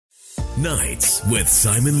Nights with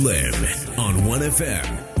Simon Lim on 1FM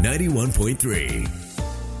 91.3.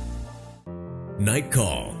 Night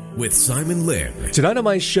Call with Simon Lim. Tonight on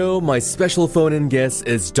my show, my special phone-in guest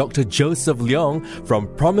is Dr. Joseph Leong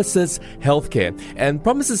from Promises Healthcare. And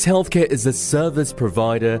Promises Healthcare is a service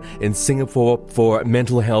provider in Singapore for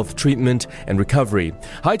mental health treatment and recovery.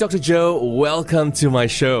 Hi, Dr. Joe. Welcome to my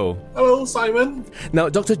show. Hello, Simon. Now,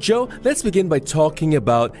 Dr. Joe, let's begin by talking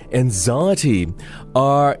about anxiety.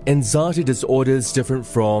 Are anxiety disorders different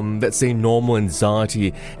from, let's say, normal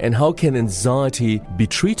anxiety? And how can anxiety be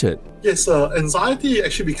treated? Yes, anxiety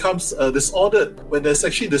actually becomes disordered when there's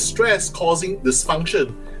actually the stress causing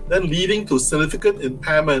dysfunction, then leading to significant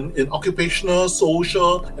impairment in occupational,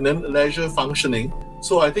 social, and then leisure functioning.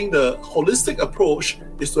 So I think the holistic approach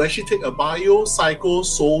is to actually take a bio, psycho,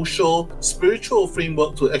 social, spiritual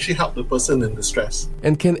framework to actually help the person in distress.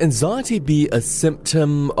 And can anxiety be a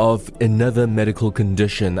symptom of another medical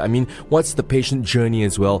condition? I mean, what's the patient journey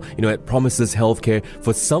as well, at Promises Healthcare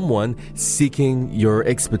for someone seeking your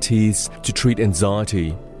expertise to treat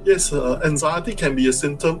anxiety? Yes, anxiety can be a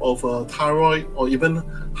symptom of thyroid or even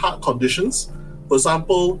heart conditions. For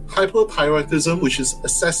example, hyperthyroidism, which is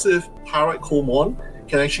excessive thyroid hormone,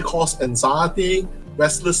 can actually cause anxiety,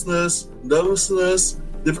 restlessness, nervousness,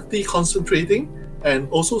 difficulty concentrating, and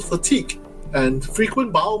also fatigue. And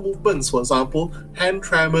frequent bowel movements, for example, hand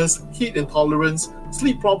tremors, heat intolerance,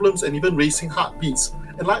 sleep problems, and even racing heartbeats.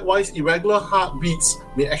 And likewise, irregular heartbeats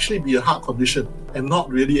may actually be a heart condition and not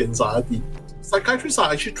really anxiety. Psychiatrists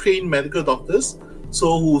are actually trained medical doctors,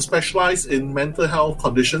 who specialize in mental health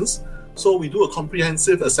conditions. So we do a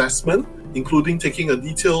comprehensive assessment, including taking a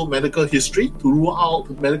detailed medical history to rule out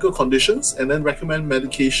medical conditions and then recommend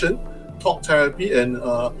medication, talk therapy, and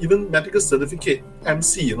even medical certificate,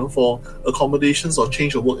 MC, for accommodations or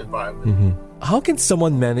change of work environment. Mm-hmm. How can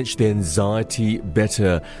someone manage their anxiety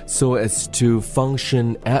better so as to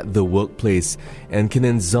function at the workplace? And can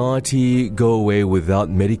anxiety go away without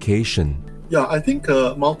medication? Yeah, I think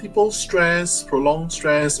multiple stress, prolonged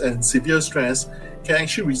stress, and severe stress can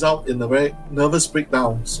actually result in a very nervous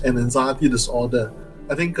breakdowns and anxiety disorder.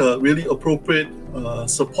 I think really appropriate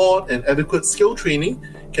support and adequate skill training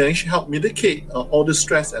can actually help mitigate all the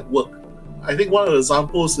stress at work. I think one of the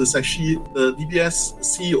examples is actually the DBS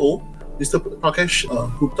CEO, Mr. Prakash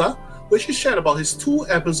Gupta, who actually shared about his 2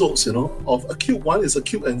 episodes, of acute. One is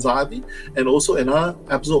acute anxiety, and also another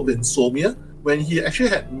episode of insomnia, when he actually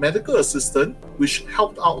had medical assistant, which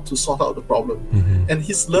helped out to sort out the problem. Mm-hmm. And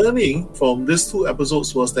his learning from these 2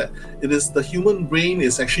 episodes was that it is the human brain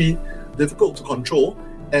is actually difficult to control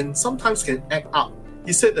and sometimes can act up.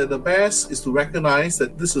 He said that the best is to recognize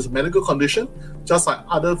that this is a medical condition, just like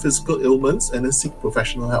other physical ailments, and then seek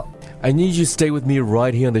professional help. I need you to stay with me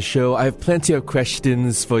right here on the show. I have plenty of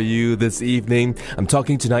questions for you this evening. I'm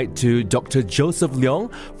talking tonight to Dr. Joseph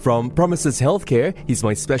Leong from Promises Healthcare. He's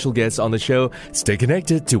my special guest on the show. Stay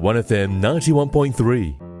connected to 1FM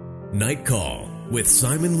 91.3. Night Call with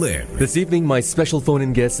Simon Lim. This evening, my special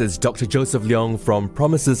phone-in guest is Dr. Joseph Leong from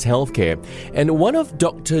Promises Healthcare. And one of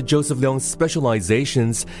Dr. Joseph Leong's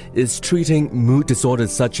specializations is treating mood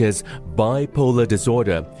disorders such as bipolar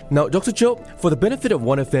disorder. Now, Dr. Joe, for the benefit of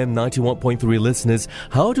 1FM 91.3 listeners,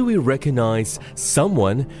 how do we recognize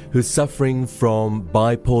someone who's suffering from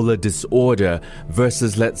bipolar disorder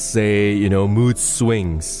versus, let's say, mood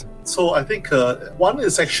swings? So I think one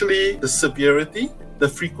is actually the severity, the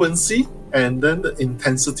frequency, and then the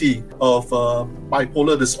intensity of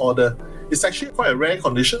bipolar disorder. It's actually quite a rare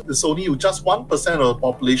condition. It's only just 1% of the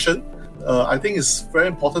population. I think it's very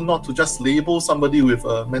important not to just label somebody with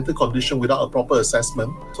a mental condition without a proper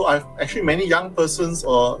assessment. So I've actually many young persons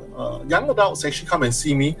or young adults actually come and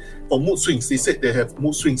see me for mood swings. They said they have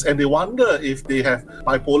mood swings and they wonder if they have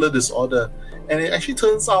bipolar disorder. And it actually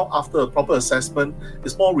turns out after a proper assessment,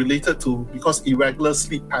 it's more related to because irregular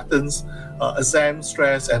sleep patterns, exam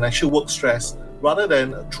stress, and actually work stress, rather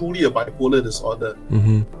than truly a bipolar disorder.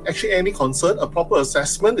 Mm-hmm. Actually, any concern, a proper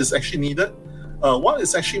assessment is actually needed. What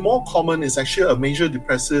is actually more common is actually a major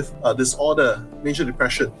depressive disorder, major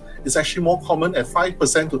depression. It's actually more common at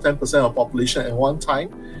 5% to 10% of the population at one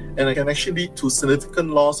time, and it can actually lead to significant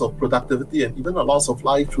loss of productivity and even a loss of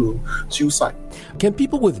life through suicide. Can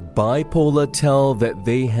people with bipolar tell that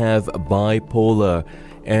they have bipolar?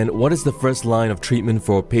 And what is the first line of treatment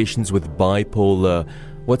for patients with bipolar?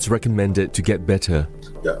 What's recommended to get better?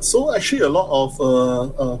 Yeah, so actually a lot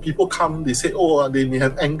of people come, they say, they may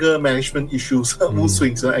have anger management issues, mood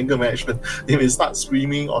swings and anger management. They may start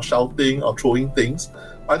screaming or shouting or throwing things.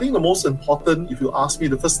 I think the most important, if you ask me,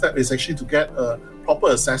 the first step is actually to get a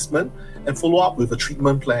proper assessment and follow up with a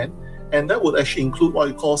treatment plan. And that would actually include what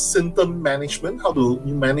you call symptom management, how do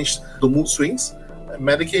you manage the mood swings,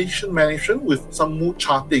 medication management with some mood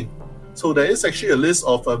charting. So there is actually a list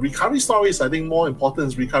of recovery stories. I think more important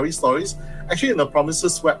is recovery stories, actually in the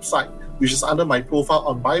Promises website, which is under my profile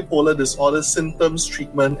on bipolar disorder, symptoms,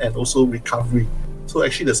 treatment, and also recovery. So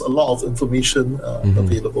actually there's a lot of information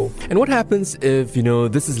available. And what happens if,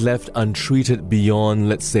 this is left untreated beyond,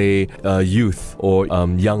 let's say, youth or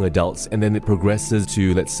young adults, and then it progresses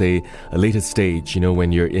to, let's say, a later stage,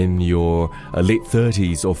 when you're in your late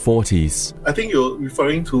 30s or 40s? I think you're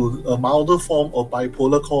referring to a milder form of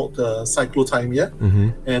bipolar called cyclothymia.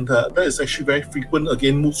 And that is actually very frequent,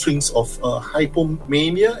 again, mood swings of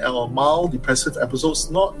hypomania or mild depressive episodes,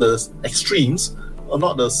 not the extremes or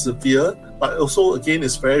not the severe, but also, again,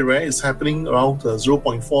 it's very rare. It's happening around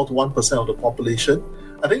 0.4 to 1% of the population.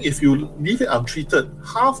 I think if you leave it untreated,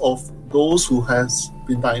 half of those who has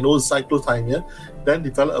been diagnosed with cyclothymia then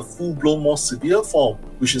develop a full-blown, more severe form,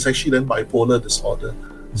 which is actually then bipolar disorder.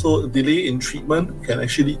 So a delay in treatment can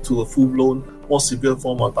actually lead to a full-blown, more severe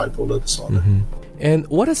form of bipolar disorder. And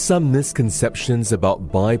what are some misconceptions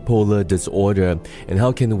about bipolar disorder, and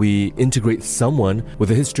how can we integrate someone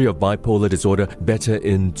with a history of bipolar disorder better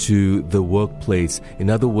into the workplace?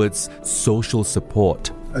 In other words, social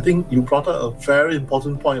support. I think you brought up a very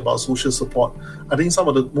important point about social support. I think some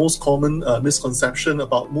of the most common misconception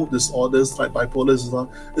about mood disorders like bipolar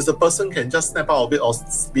disorder is the person can just snap out of it or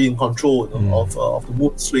be in control of the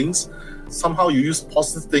mood swings. Somehow you use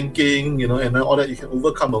positive thinking, and all that, you can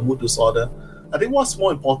overcome a mood disorder. I think what's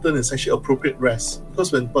more important is actually appropriate rest,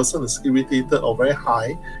 because when a person is irritated or very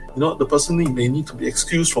high, the person may need to be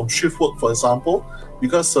excused from shift work, for example,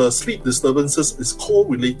 because sleep disturbances is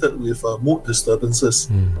correlated with mood disturbances.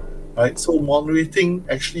 Right? So moderating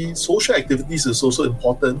actually social activities is also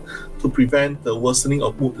important to prevent the worsening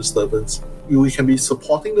of mood disturbance. We can be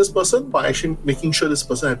supporting this person by actually making sure this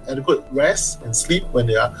person has adequate rest and sleep when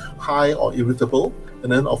they are high or irritable.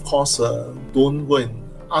 And then, of course, don't go and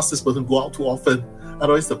ask this person to go out too often.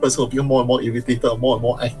 Otherwise, the person will become more and more irritated or more and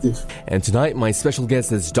more active. And tonight, my special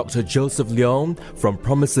guest is Dr. Joseph Leong from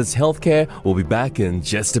Promises Healthcare. We'll be back in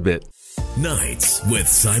just a bit. Nights with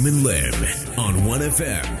Simon Lim on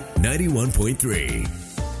 1FM 91.3.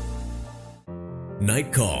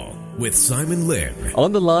 Night Call with Simon Lim.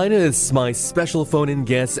 On the line is my special phone-in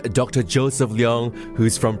guest, Dr. Joseph Leong,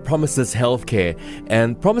 who's from Promises Healthcare.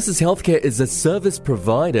 And Promises Healthcare is a service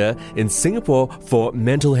provider in Singapore for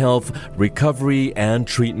mental health, recovery, and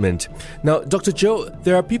treatment. Now, Dr. Joe,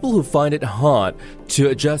 there are people who find it hard to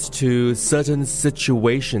adjust to certain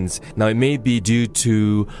situations. Now, it may be due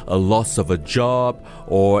to a loss of a job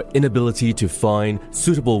or inability to find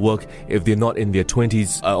suitable work if they're not in their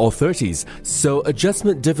 20s or 30s. So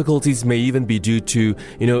adjustment difficulties may even be due to,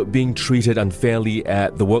 being treated unfairly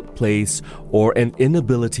at the workplace or an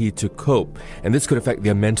inability to cope. And this could affect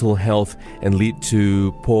their mental health and lead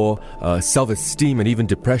to poor self-esteem and even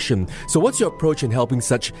depression. So what's your approach in helping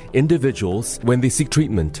such individuals when they seek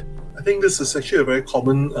treatment? I think this is actually a very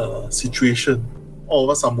common situation. All of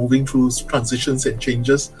us are moving through transitions and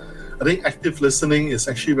changes. I think active listening is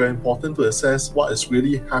actually very important to assess what is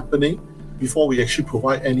really happening before we actually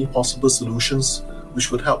provide any possible solutions which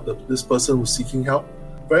would help this person who's seeking help.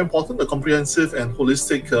 Very important, a comprehensive and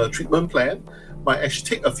holistic treatment plan might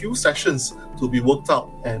actually take a few sessions to be worked out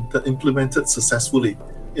and implemented successfully.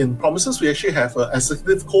 In Promises, we actually have an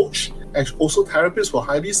executive coach and also therapists who are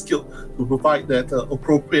highly skilled to provide that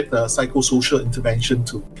appropriate psychosocial intervention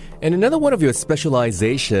too. And another one of your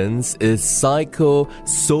specializations is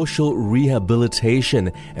psychosocial rehabilitation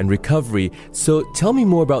and recovery. So tell me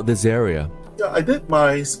more about this area. Yeah, I did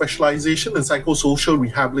my specialization in psychosocial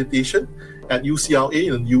rehabilitation at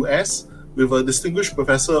UCLA in the US with a distinguished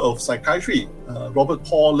professor of psychiatry, Robert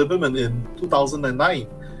Paul Lieberman, in 2009.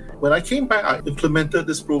 When I came back, I implemented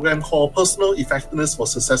this program called Personal Effectiveness for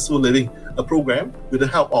Successful Living, a program with the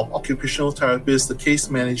help of occupational therapists, the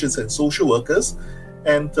case managers, and social workers.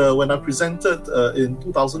 And when I presented in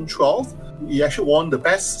 2012, we actually won the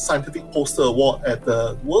Best Scientific Poster Award at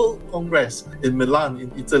the World Congress in Milan,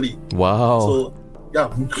 in Italy. Wow. So,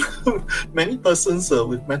 yeah, many persons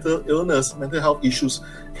with mental illness, mental health issues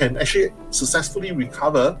can actually successfully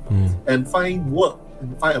recover and find work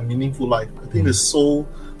and find a meaningful life. I think it's so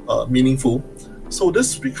meaningful. So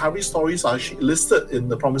these recovery stories are actually listed in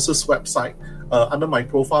the Promises website under my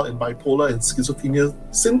profile in bipolar and schizophrenia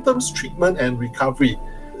symptoms, treatment, and recovery.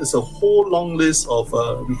 It's a whole long list of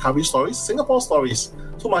recovery stories, Singapore stories.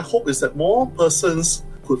 So my hope is that more persons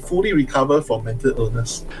could fully recover from mental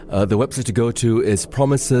illness. The website to go to is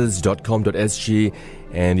promises.com.sg,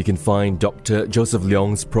 and you can find Dr. Joseph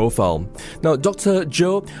Leong's profile. Now, Dr.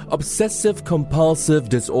 Joe, obsessive compulsive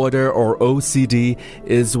disorder, or OCD,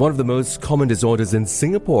 is one of the most common disorders in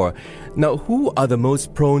Singapore. Now, who are the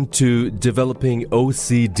most prone to developing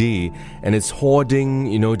OCD? And is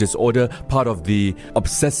hoarding, disorder part of the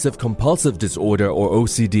obsessive compulsive disorder, or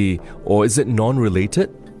OCD, or is it non-related?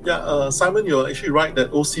 Yeah, Simon, you're actually right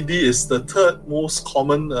that OCD is the third most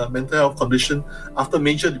common mental health condition after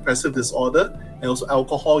major depressive disorder and also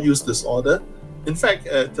alcohol use disorder. In fact,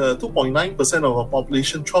 at 2.9% of our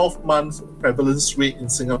population, 12-month prevalence rate in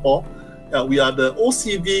Singapore, we are the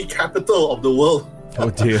OCD capital of the world. Oh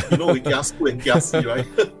dear. With Kiasu and Kiasi, right?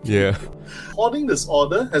 Yeah. Hoarding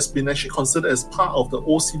disorder has been actually considered as part of the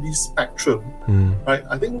OCD spectrum, right?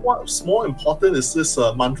 I think what's more important is this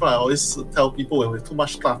mantra I always tell people when we have too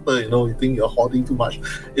much clutter, you think you're hoarding too much,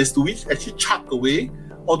 is do we actually chuck away,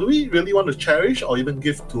 or do we really want to cherish or even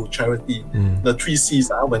give to charity? The 3 C's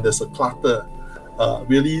are when there's a clutter,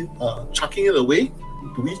 really chucking it away,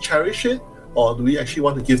 do we cherish it, or do we actually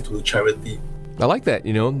want to give to charity? I like that,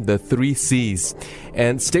 the 3 C's.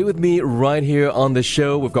 And stay with me right here on the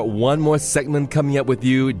show. We've got one more segment coming up with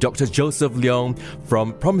you, Dr. Joseph Leong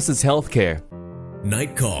from Promises Healthcare.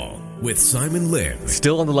 Night Call with Simon Lim.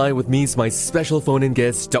 Still on the line with me is my special phone-in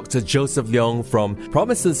guest, Dr. Joseph Leong from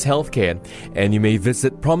Promises Healthcare. And you may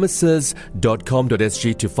visit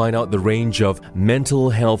promises.com.sg to find out the range of mental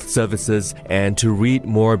health services and to read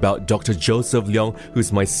more about Dr. Joseph Leong,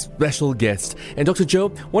 who's my special guest. And Dr. Joe,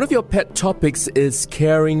 one of your pet topics is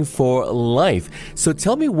caring for life. So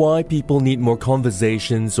tell me why people need more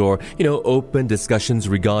conversations or, open discussions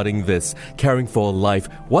regarding this, caring for life.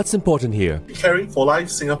 What's important here? Caring for Life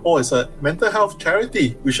Singapore is a mental health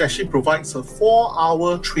charity which actually provides a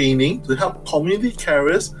 4-hour training to help community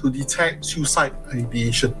carers to detect suicide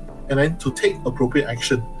ideation and then to take appropriate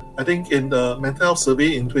action. I think in the mental health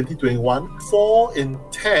survey in 2021, 4 in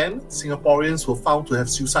 10 Singaporeans were found to have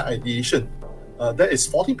suicide ideation. That is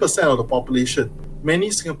 40% of the population. Many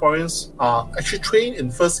Singaporeans are actually trained in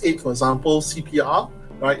first aid, for example, CPR,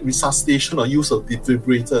 right, resuscitation or use of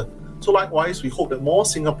defibrillator. So likewise, we hope that more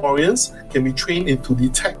Singaporeans can be trained in to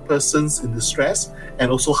detect persons in distress and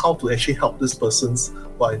also how to actually help these persons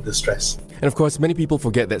who are in distress. And of course, many people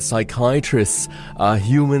forget that psychiatrists are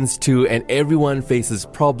humans too, and everyone faces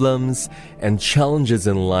problems and challenges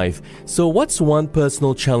in life. So what's one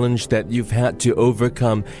personal challenge that you've had to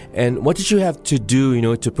overcome, and what did you have to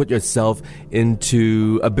do, to put yourself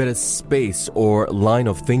into a better space or line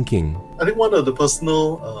of thinking? I think one of the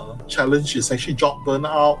personal challenge is actually job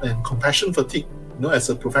burnout and compassion fatigue.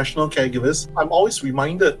 As a professional caregivers, I'm always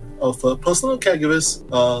reminded of personal caregivers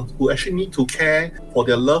who actually need to care for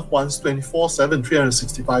their loved ones 24/7,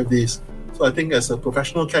 365 days. So I think as a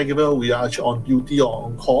professional caregiver, we are actually on duty or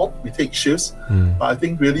on call. We take shifts. But I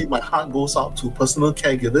think really my heart goes out to personal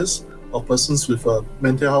caregivers of persons with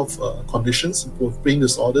mental health conditions, with brain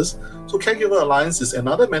disorders. So Caregiver Alliance is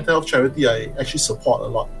another mental health charity I actually support a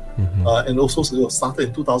lot. And also it was started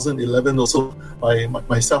in 2011 also by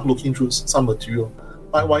myself looking through some material.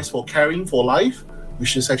 Likewise for Caring for Life,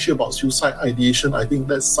 which is actually about suicide ideation, I think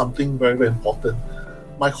that's something very, very important.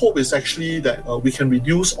 My hope is actually that we can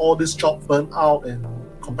reduce all this job burnout and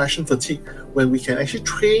compassion fatigue when we can actually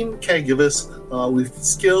train caregivers with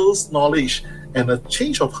skills, knowledge, and a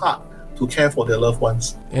change of heart to care for their loved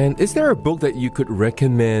ones. And is there a book that you could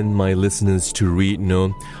recommend my listeners to read?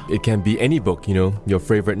 It can be any book, your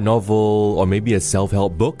favorite novel or maybe a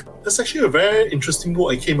self-help book. There's actually a very interesting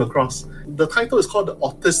book I came across. The title is called The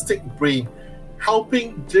Autistic Brain,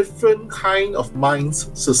 Helping Different Kind of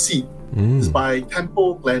Minds Succeed. It's by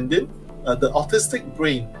Temple Grandin. The Autistic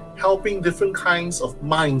Brain, Helping Different Kinds of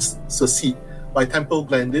Minds Succeed by Temple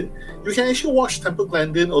Grandin. You can actually watch Temple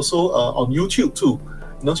Grandin also on YouTube too.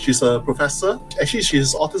 She's a professor. Actually,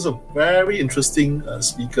 she's autism. Very interesting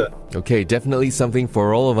speaker. Okay, definitely something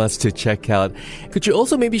for all of us to check out. Could you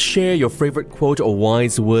also maybe share your favorite quote or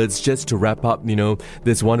wise words just to wrap up,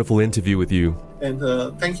 this wonderful interview with you? And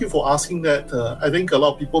thank you for asking that. I think a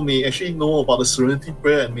lot of people may actually know about the Serenity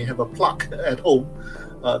Prayer and may have a plaque at home.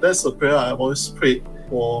 That's a prayer I've always prayed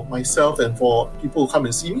for myself and for people who come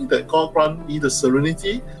and see me, that God grant me the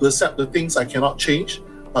serenity to accept the things I cannot change,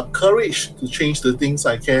 but courage to change the things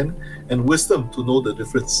I can, and wisdom to know the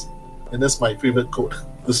difference. And that's my favorite quote,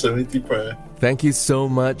 the Serenity Prayer. Thank you so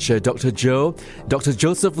much, Dr. Joe. Dr.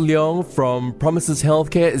 Joseph Leong from Promises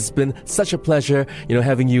Healthcare. It's been such a pleasure,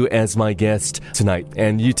 having you as my guest tonight.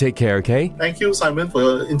 And you take care, okay? Thank you, Simon, for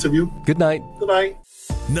your interview. Good night. Good night.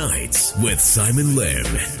 Nights with Simon Lim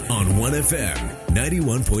on 1FM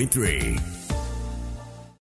 91.3.